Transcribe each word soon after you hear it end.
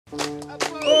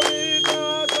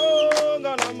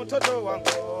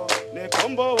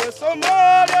Kombo we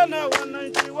Somalia na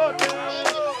wananchi wote.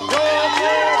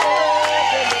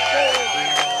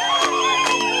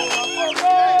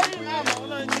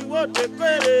 Wananchi wote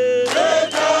kweli.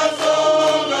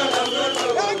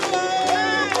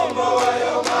 Kombo wa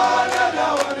Somalia na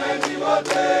wananchi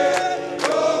wote.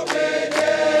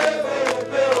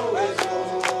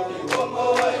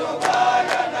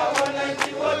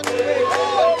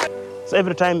 So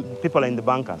every time people are in the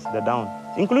bunkers, they're down,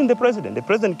 including the president. The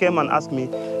president came and asked me,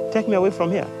 take me away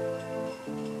from here.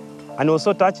 And it was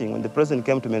so touching when the president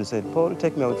came to me and said, Paul,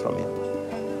 take me away from here.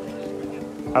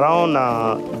 Around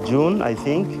June, I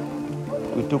think,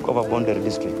 we took over Bondere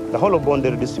district. The whole of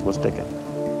Bondere district was taken.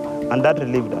 And that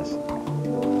relieved us.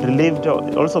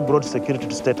 Also brought security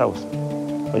to State House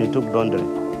when we took Bondere.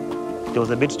 It was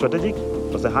a bit strategic.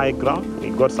 It was a high ground.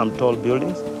 We got some tall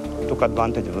buildings, took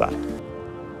advantage of that.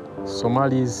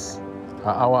 Somalis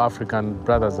are our African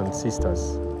brothers and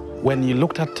sisters. When you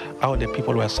looked at how the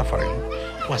people were suffering,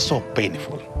 it was so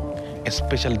painful,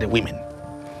 especially the women,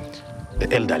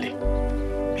 the elderly.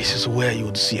 This is where you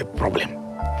would see a problem.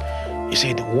 You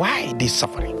said, why this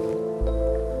suffering?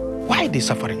 Why this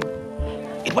suffering?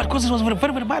 It was because it was very,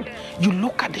 very, very bad. You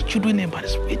look at the children,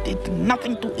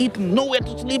 nothing to eat, nowhere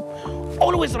to sleep,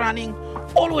 always running,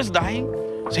 always dying.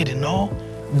 Said, no,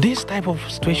 this type of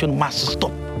situation must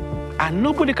stop. And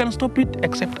nobody can stop it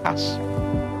except us.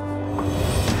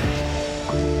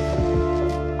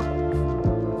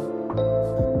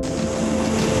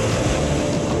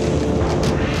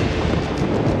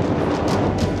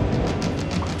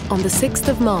 On the 6th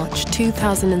of March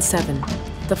 2007,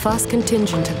 the first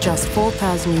contingent of just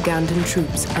 4,000 Ugandan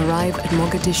troops arrive at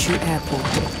Mogadishu Airport.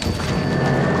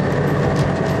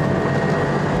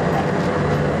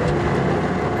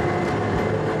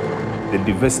 The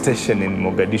devastation in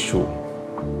Mogadishu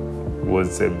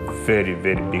was a very,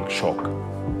 very big shock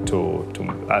to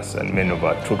us and many of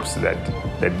our troops that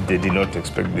they did not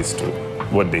expect this to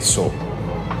what they saw.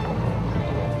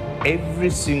 Every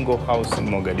single house in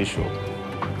Mogadishu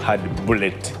had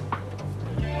bullet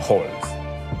holes,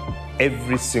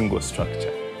 every single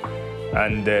structure.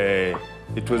 And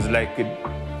it was like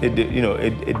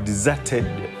a deserted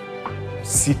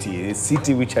city, a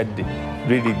city which had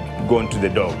really gone to the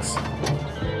dogs.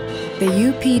 The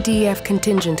UPDF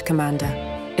contingent commander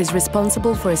is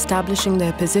responsible for establishing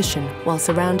their position while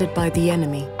surrounded by the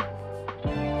enemy.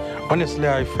 Honestly,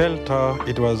 I felt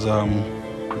it was a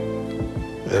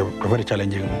very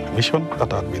challenging mission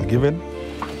that had been given,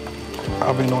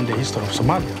 having known the history of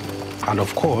Somalia, and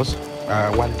of course,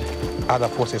 what other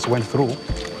forces went through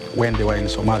when they were in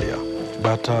Somalia.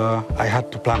 But I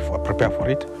had to prepare for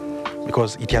it,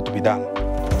 because it had to be done.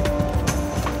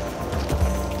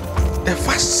 The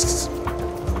first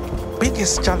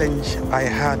biggest challenge I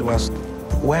had was,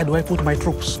 where do I put my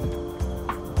troops?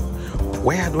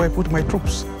 Where do I put my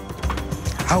troops?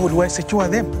 How do I secure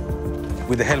them?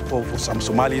 With the help of some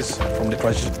Somalis from the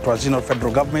transitional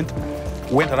federal government,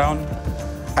 went around.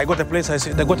 I got a place, I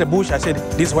said, I got a bush, I said,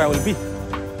 this is where I will be.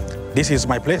 This is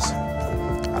my place.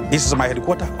 This is my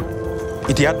headquarters.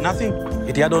 It had nothing.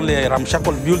 It had only a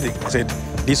ramshackle building. I said,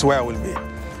 this is where I will be.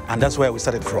 And that's where we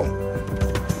started from.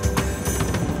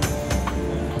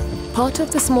 Part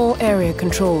of the small area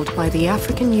controlled by the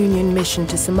African Union Mission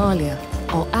to Somalia,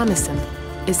 or AMISOM,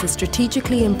 is the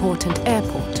strategically important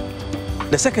airport.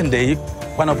 The second day,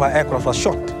 one of our aircraft was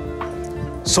shot.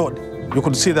 So you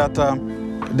could see that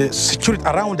the security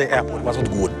around the airport wasn't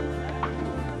good.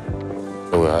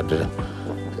 We had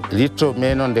little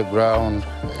men on the ground,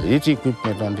 little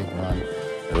equipment on the ground.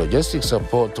 The logistic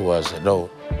support was low.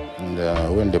 And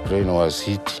when the plane was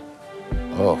hit,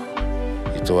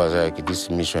 it was like this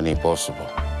mission impossible.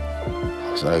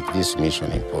 It's like this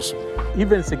mission impossible.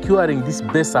 Even securing this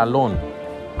base alone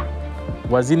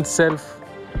was in itself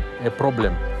a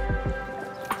problem.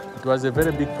 It was a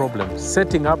very big problem.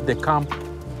 Setting up the camp,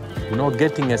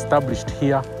 getting established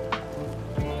here.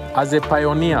 As a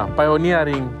pioneer,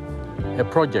 pioneering a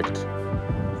project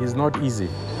is not easy.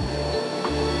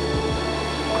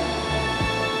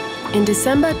 In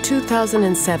December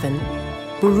 2007,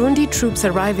 Burundi troops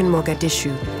arrive in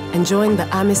Mogadishu and join the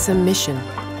AMISOM mission.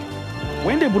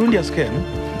 When the Burundians came,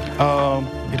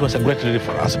 it was a great relief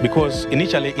for us, because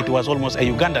initially it was almost a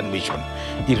Ugandan mission.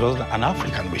 It was an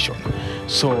African mission.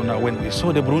 So now when we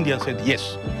saw the Burundians, said,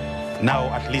 yes, now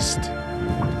at least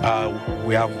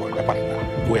we have a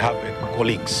partner, we have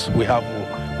colleagues, we have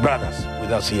brothers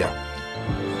with us here.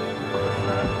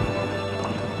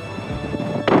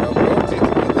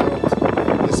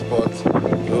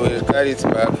 We will carry it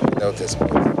back without a spot.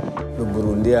 le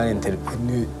Burundi a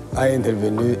intervenu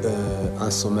en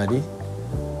Somalie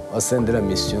au sein de la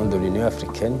mission de l'Union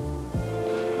africaine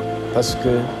parce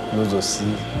que nous aussi,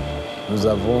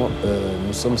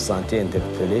 nous sommes sentis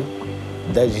interpellés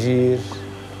d'agir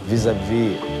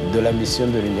vis-à-vis de la mission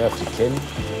de l'Union africaine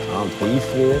en pays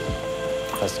frère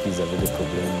parce qu'ils avaient le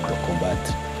problème de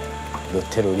combattre le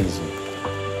terrorisme.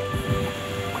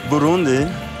 Burundi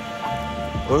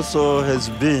also has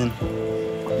been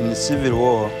in civil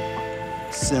war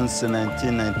since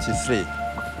 1993.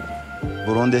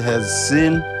 Burundi has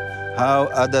seen how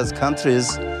other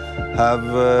countries have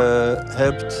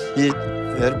helped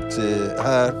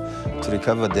her to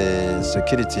recover the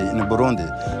security in Burundi.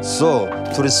 So,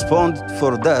 to respond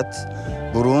for that,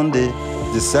 Burundi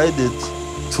decided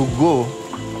to go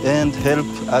and help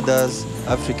other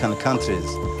African countries,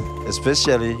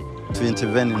 especially to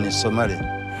intervene in Somalia.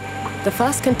 The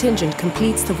first contingent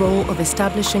completes the role of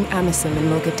establishing AMISOM in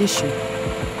Mogadishu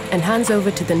and hands over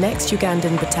to the next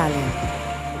Ugandan battalion.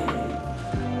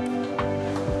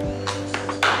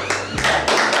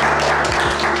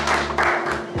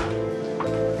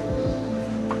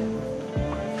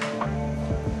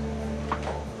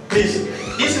 Please,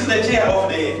 this is the chair of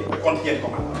the contingent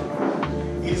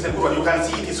command. It is a good one. You can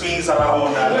see it swings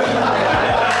around.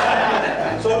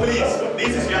 So please,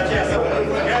 this is your chair.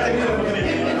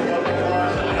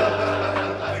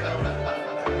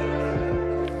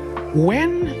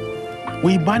 When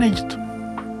we managed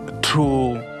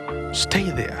to stay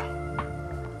there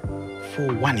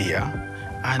for 1 year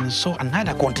and saw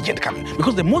another contingent coming,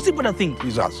 because the most important thing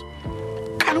is us.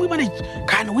 Can we manage?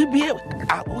 Can we be able,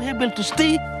 are we able to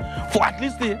stay for at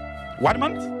least 1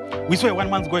 month? We saw 1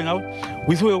 month going out.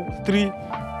 We saw 3.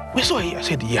 We saw I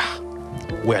said, yeah,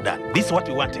 we're done. This is what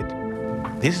we wanted.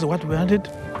 This is what we wanted.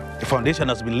 The foundation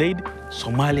has been laid.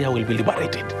 Somalia will be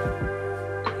liberated.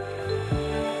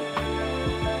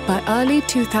 By early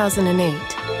 2008,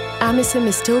 AMISOM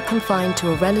is still confined to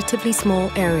a relatively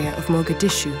small area of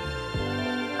Mogadishu.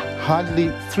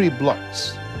 Hardly 3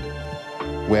 blocks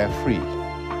were free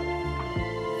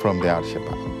from the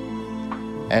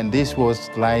Al-Shabaab. And this was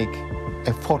like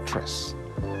a fortress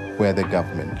where the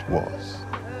government was.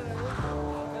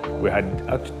 We had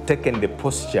taken the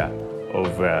posture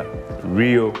of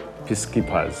real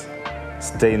peacekeepers.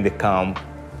 Stay in the camp,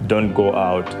 don't go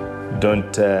out,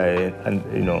 don't, and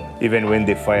even when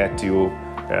they fire at you,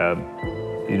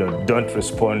 don't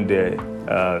respond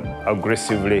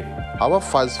aggressively. Our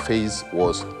first phase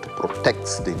was to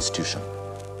protect the institution.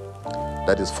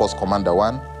 That is Force Commander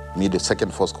 1, me, the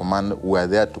 2nd Force Commander. We are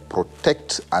there to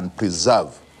protect and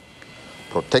preserve.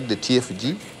 Protect the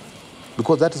TFG,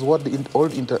 because that is what the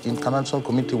international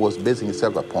community was basing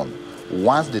itself upon.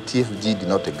 Once the TFG did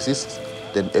not exist,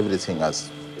 then everything has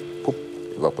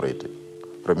evaporated.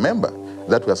 Remember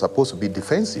that we are supposed to be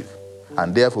defensive,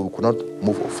 and therefore we could not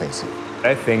move offensive.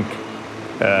 I think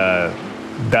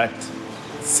that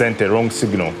sent a wrong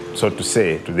signal, so to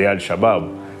say, to the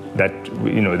Al-Shabaab that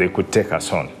they could take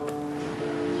us on.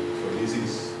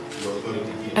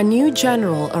 A new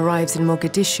general arrives in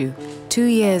Mogadishu 2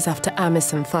 years after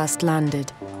AMISOM first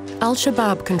landed.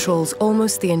 Al-Shabaab controls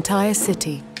almost the entire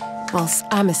city, whilst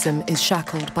AMISOM is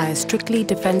shackled by a strictly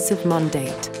defensive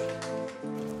mandate.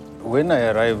 When I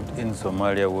arrived in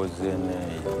Somalia was in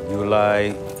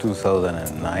July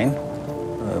 2009.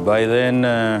 By then,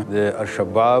 the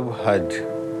Al-Shabaab had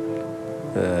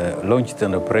launched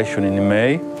an operation in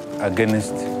May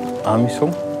against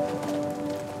AMISOM,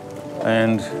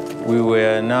 and we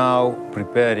were now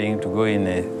preparing to go in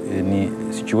a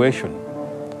situation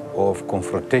of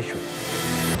confrontation.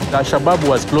 The Al-Shabaab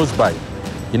was close by,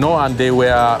 and they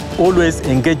were always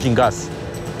engaging us.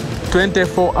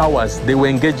 24 hours, they were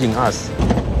engaging us.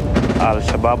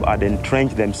 Al-Shabaab had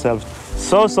entrenched themselves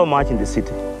so much in the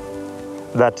city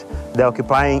that they're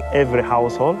occupying every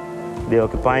household, they're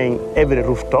occupying every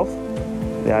rooftop.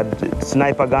 They had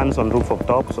sniper guns on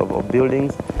rooftops of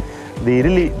buildings. They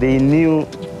knew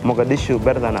Mogadishu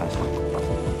better than us.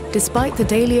 Despite the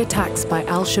daily attacks by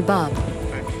Al-Shabaab,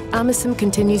 AMISOM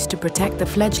continues to protect the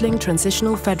fledgling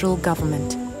transitional federal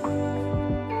government.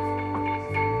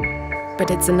 But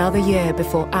it's another year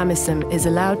before AMISOM is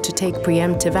allowed to take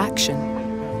preemptive action,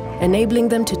 enabling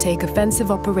them to take offensive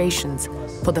operations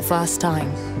for the first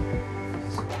time.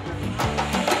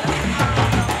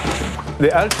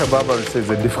 The Al-Shabaab, I would say, is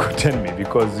a difficult enemy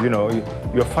because,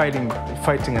 you're fighting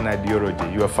an ideology.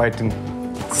 You are fighting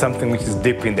something which is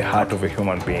deep in the heart of a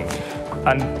human being.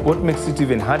 And what makes it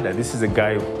even harder, this is a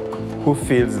guy who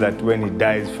feels that when he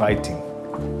dies fighting,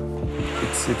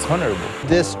 it's honorable.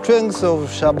 The strength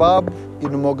of Shabaab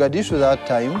in Mogadishu that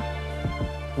time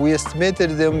we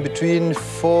estimated them between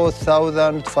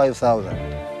 4,000 to 5,000.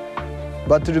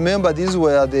 But remember, these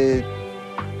were the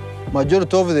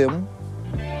majority of them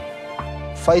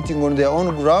fighting on their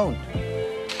own ground.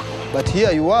 But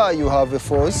here you are, you have a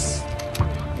force,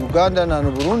 Ugandan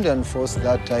and Burundian force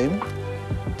that time,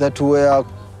 that were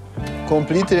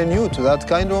completely new to that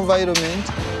kind of environment.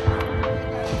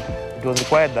 It was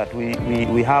required that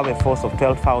we have a force of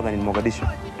 12,000 in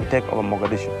Mogadishu to take over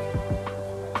Mogadishu.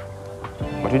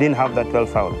 But we didn't have that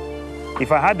 12,000.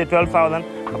 If I had the 12,000,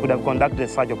 I could have conducted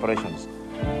such operations.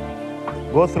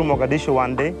 Go through Mogadishu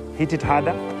one day, hit it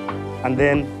harder, and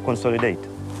then consolidate.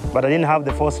 But I didn't have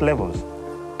the force levels.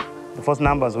 The force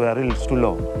numbers were really too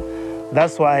low.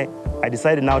 That's why I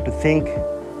decided now to think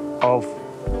of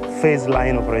phase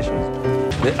line operations.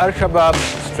 The Al-Shabaab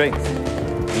strength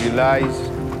relies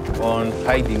on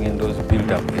hiding in those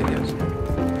built-up areas.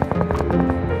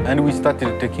 And we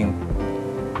started taking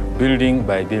building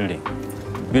by building,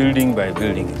 building by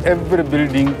building. Every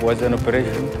building was an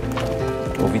operation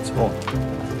of its own.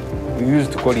 We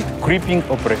used to call it creeping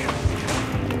operation.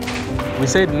 We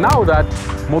said now that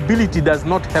mobility does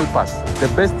not help us. The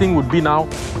best thing would be now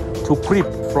to creep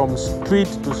from street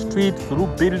to street through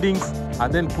buildings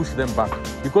and then push them back.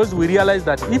 Because we realized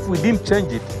that if we didn't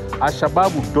change it,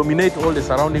 Al-Shabaab would dominate all the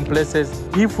surrounding places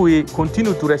if we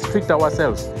continue to restrict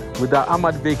ourselves with our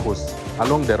armored vehicles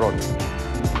along the road.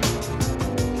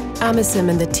 AMISOM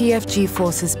and the TFG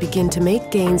forces begin to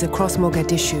make gains across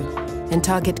Mogadishu and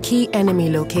target key enemy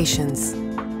locations.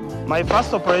 My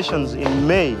first operations in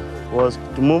May was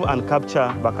to move and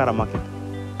capture Bakara Market.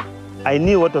 I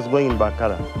knew what was going in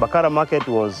Bakara. Bakara Market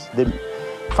was the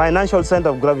financial center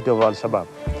of gravity of Al-Shabaab.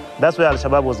 That's where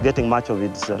Al-Shabaab was getting much of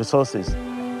its resources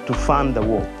to fund the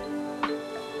war.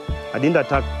 I didn't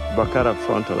attack Bakara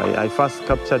frontal. I first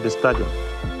captured the stadium.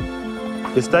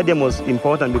 The stadium was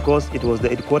important because it was the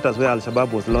headquarters where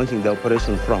Al-Shabaab was launching the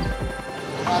operations from.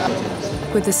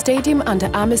 With the stadium under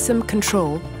AMISOM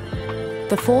control,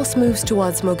 the force moves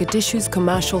towards Mogadishu's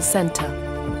commercial center.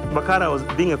 Bakara was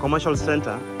being a commercial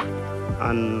center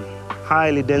and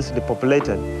highly densely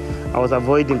populated. I was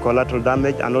avoiding collateral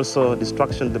damage and also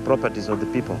destruction of the properties of the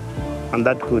people. And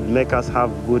that could make us have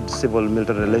good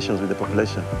civil-military relations with the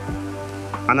population.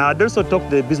 And I had also talked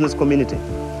to the business community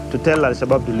to tell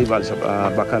Al-Shabaab to leave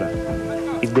Bakara.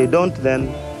 If they don't,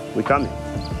 then we come in.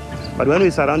 But when we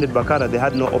surrounded Bakara, they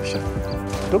had no option.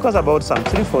 It took us about some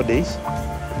 3-4 days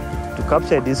to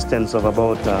capture a distance of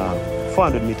about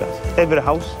 400 meters. Every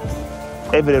house,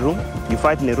 every room, you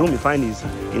fight in a room, you find is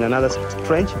in another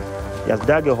trench. He has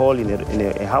dug a hole in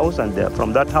a house, and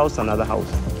from that house, another house.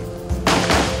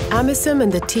 AMISOM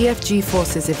and the TFG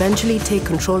forces eventually take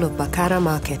control of Bakara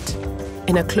Market.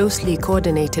 In a closely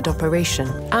coordinated operation,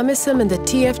 AMISOM and the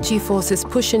TFG forces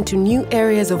push into new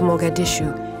areas of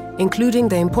Mogadishu, including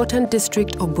the important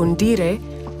district of Bundire,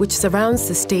 which surrounds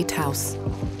the State House.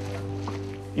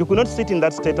 You could not sit in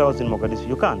that State House in Mogadishu.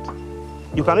 You can't.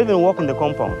 You can't even walk in the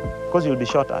compound because you'll be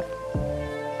shot at.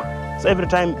 So every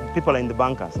time people are in the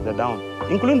bunkers, they're down,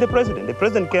 including the president. The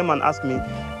president came and asked me,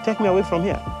 take me away from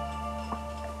here.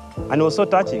 And it was so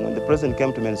touching when the president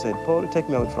came to me and said, Paul, take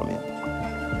me away from here.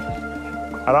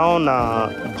 Around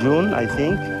June, I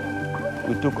think,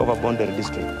 we took over Bondere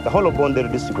district. The whole of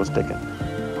Bondere district was taken.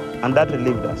 And that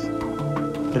relieved us.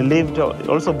 It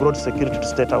also brought security to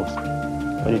State House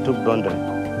when we took Bondere.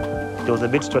 It was a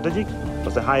bit strategic. It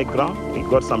was a high ground. We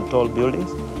got some tall buildings,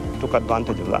 took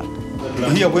advantage of that.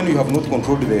 Here, when you have not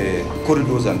controlled the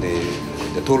corridors and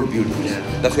the tall buildings,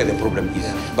 that's where the problem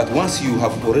is. But once you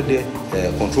have already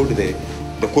controlled the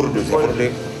corridors, you have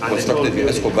already constructed the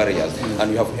escort barriers,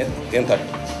 and you have entered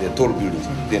the tall buildings,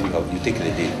 then you take the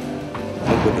day.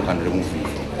 Nobody can remove you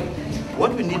from there.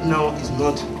 What we need now is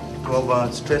not to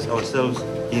overstress ourselves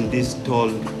in this tall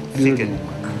thicket.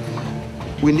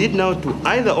 We need now to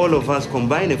either all of us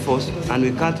combine a force and we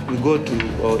go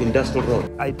to industrial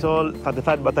road. I told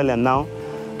 33rd Battalion now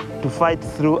to fight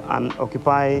through and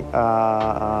occupy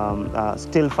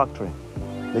steel factory,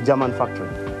 the German factory.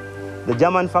 The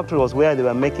German factory was where they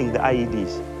were making the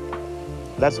IEDs.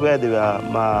 That's where they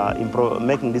were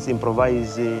making these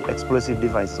improvised explosive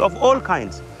devices of all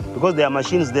kinds, because there are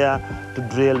machines there to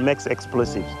drill, make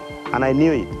explosives. And I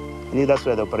knew it. I knew that's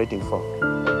where they're operating for.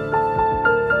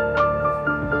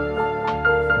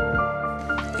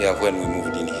 Yeah, when we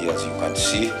moved in here, as you can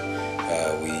see,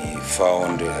 we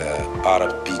found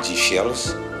RPG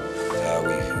shells.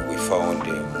 We found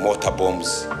mortar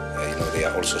bombs. They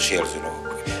are also shells,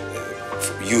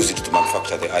 used to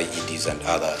manufacture the IEDs and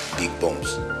other big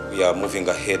bombs. We are moving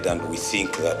ahead, and we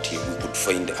think that we could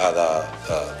find other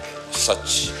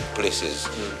such places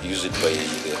used by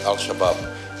the Al-Shabaab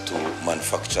to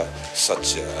manufacture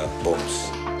such bombs.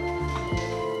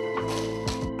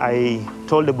 I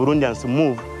told the Burundians to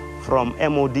move from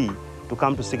MOD to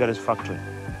come to cigarette factory,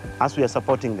 as we are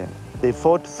supporting them. They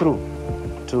fought through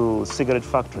to cigarette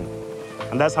factory,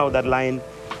 and that's how that line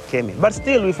came in. But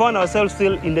still, we found ourselves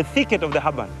still in the thicket of the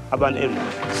urban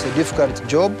area. It's a difficult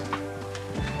job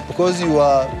because you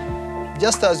are,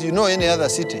 just as you know any other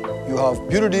city, you have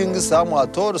buildings, some are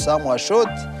tall, some are short,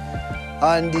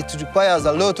 and it requires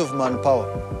a lot of manpower.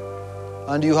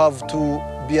 And you have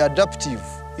to be adaptive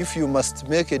if you must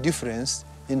make a difference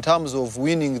in terms of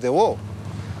winning the war.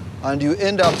 And you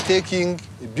end up taking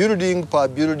building per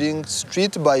building,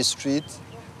 street by street,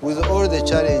 with all the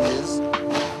challenges,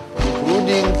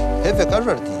 including heavy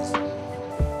casualties.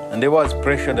 And there was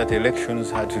pressure that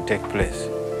elections had to take place.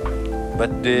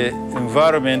 But the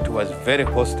environment was very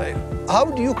hostile. How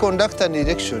do you conduct an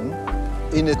election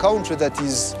in a country that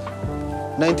is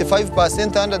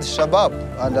 95% under the Shabab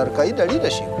and Al-Qaeda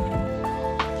leadership?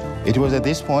 It was at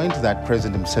this point that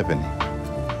President Museveni,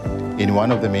 in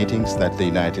one of the meetings that the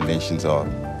United Nations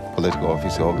political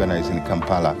office organized in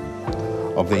Kampala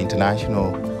of the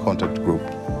International Contact Group,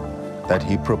 that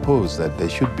he proposed that there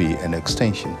should be an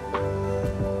extension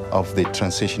of the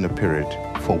transitional period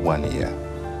for 1 year.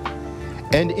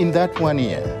 And in that 1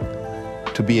 year,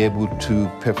 to be able to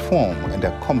perform and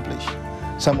accomplish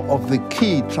some of the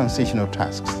key transitional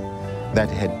tasks that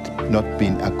had not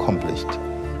been accomplished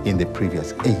in the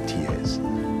previous 8 years.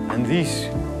 And this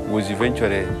was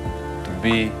eventually to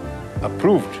be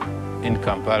approved in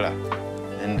Kampala,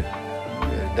 and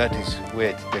that is where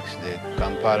it takes the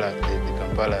Kampala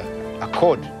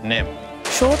Accord name.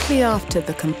 Shortly after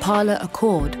the Kampala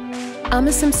Accord,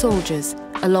 AMISOM soldiers,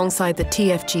 alongside the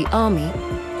TFG army,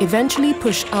 eventually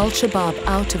pushed Al-Shabaab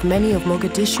out of many of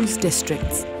Mogadishu's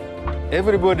districts.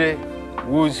 Everybody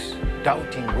was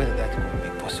doubting whether that could be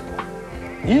possible.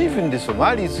 Even the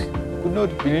Somalis could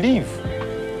not believe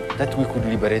that we could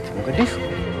liberate Mogadishu.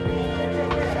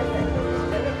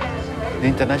 The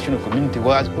international community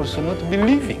was also not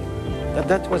believing that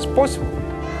that was possible.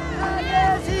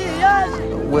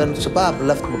 When Shabab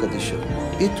left Mogadishu,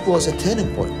 it was a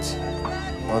turning point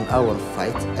on our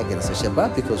fight against the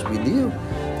Shabab, because we knew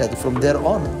that from there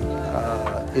on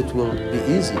it will be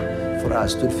easy for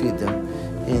us to defeat them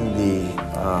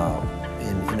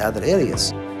in other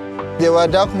areas. There were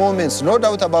dark moments, no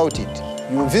doubt about it.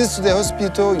 You visit the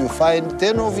hospital, you find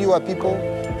 10 of your people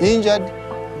injured,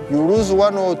 you lose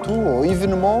 1 or 2 or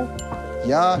even more.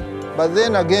 Yeah, but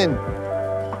then again,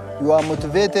 you are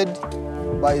motivated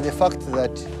by the fact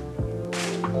that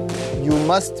you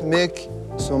must make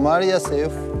Somalia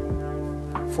safe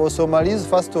for Somalis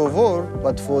first of all,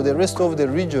 but for the rest of the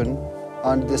region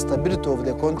and the stability of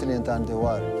the continent and the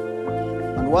world.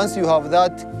 And once you have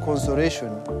that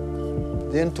consolation,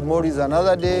 then tomorrow is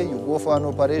another day, you go for an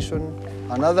operation,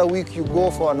 another week you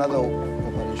go for another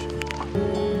operation.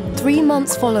 3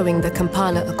 months following the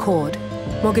Kampala Accord,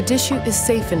 Mogadishu is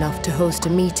safe enough to host a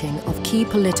meeting of key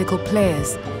political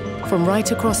players from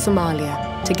right across Somalia,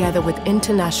 together with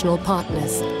international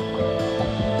partners.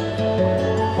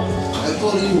 I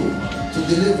call you to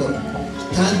deliver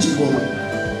tangible,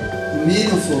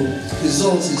 meaningful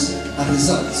results.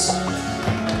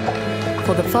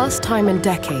 For the first time in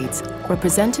decades,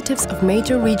 representatives of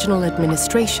major regional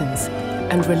administrations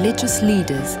and religious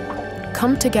leaders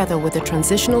come together with a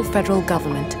transitional federal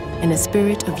government in a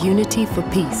spirit of unity for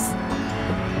peace.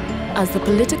 As the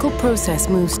political process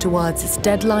moves towards its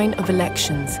deadline of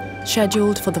elections,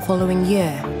 scheduled for the following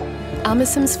year,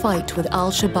 AMISOM's fight with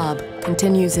Al-Shabaab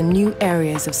continues in new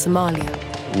areas of Somalia.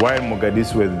 While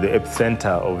Mogadishu was the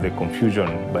epicenter of the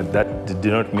confusion, but that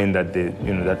did not mean that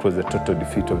that was the total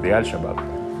defeat of the Al-Shabaab.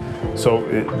 So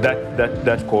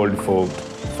that called for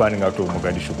fanning out of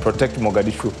Mogadishu, protect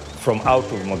Mogadishu from out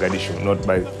of Mogadishu, not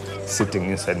by sitting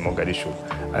inside Mogadishu.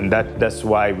 And that's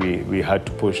why we had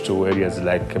to push to areas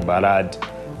like Balad,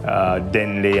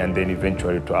 Denle, and then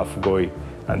eventually to Afgoy,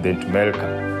 and then to Melka,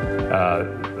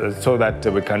 so that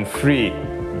we can free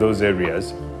those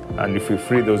areas. And if we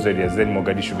free those areas, then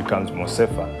Mogadishu becomes more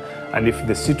safer. And if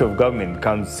the seat of government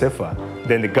becomes safer,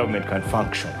 then the government can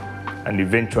function. And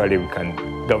eventually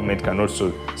government can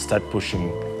also start pushing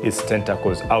its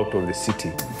tentacles out of the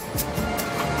city.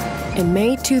 In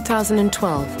May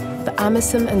 2012, the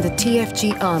AMISOM and the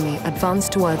TFG army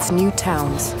advanced towards new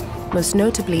towns, most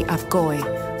notably Afgoy,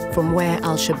 from where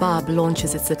Al-Shabaab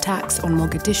launches its attacks on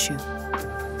Mogadishu.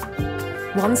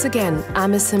 Once again,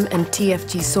 AMISOM and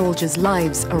TFG soldiers'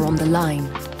 lives are on the line.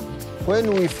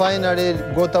 When we finally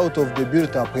got out of the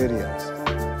built-up areas,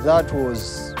 that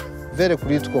was very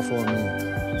critical for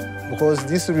me, because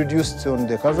this reduced on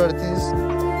the casualties,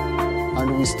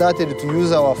 and we started to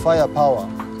use our firepower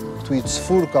to its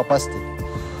full capacity.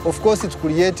 Of course, it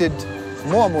created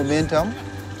more momentum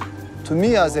to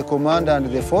me as a commander and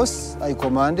the force I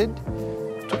commanded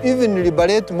to even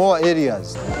liberate more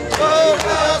areas.